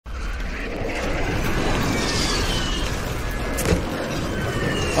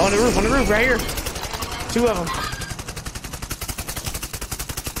On the roof, right here. Two of them.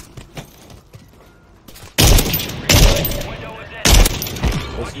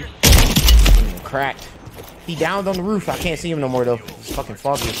 Cracked. He downed on the roof. I can't see him no more though. It's fucking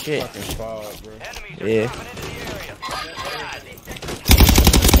foggy as shit. Fucking fog, bro. Yeah.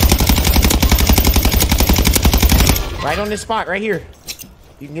 Right on this spot, right here.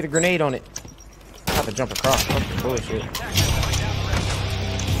 You can get a grenade on it. I have to jump across. Fucking bullshit.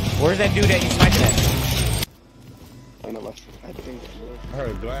 Where's that dude that you sniping at? I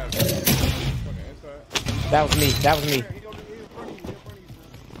heard glass. That was me. That was me.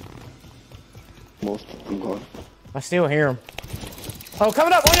 Most of them gone. I still hear him. Oh,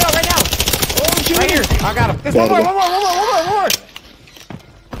 coming up! Right now! Oh, shoot! Right here! I got him. There's one more!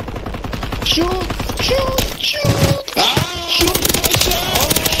 Shoot!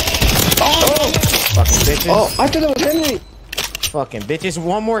 Oh! Fucking bitches! Oh, I thought it was Henry. Fucking bitches!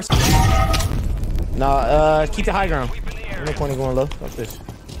 One more. Nah, keep the high ground. No point in going low. Like this.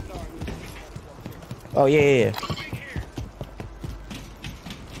 Oh yeah.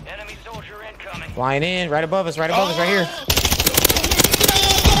 Flying in, right above us, right here.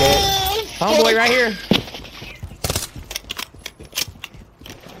 Dead. Homeboy right here.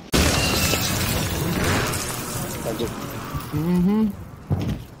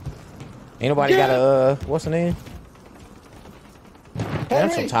 Ain't nobody got a, what's the name? Man,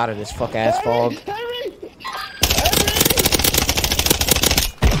 I'm so tired of this fuck ass fog.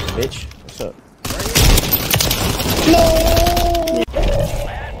 Bitch, what's up? No!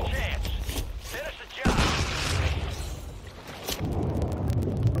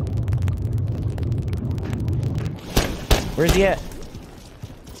 Where's he at?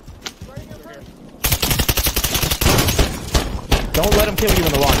 Don't let him kill you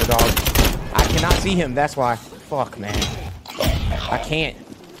in the water, dog. I cannot see him, that's why. Fuck, man. I can't.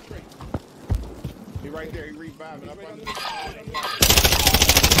 He right there, he reviving up on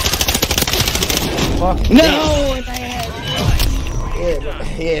Fuck. No!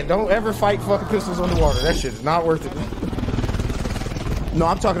 Yeah, don't ever fight fucking pistols on the water. That shit is not worth it. No,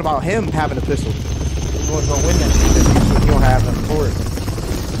 I'm talking about him having a pistol. He's gonna win that shit. You don't have nothing for it.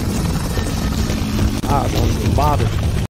 I don't even bother.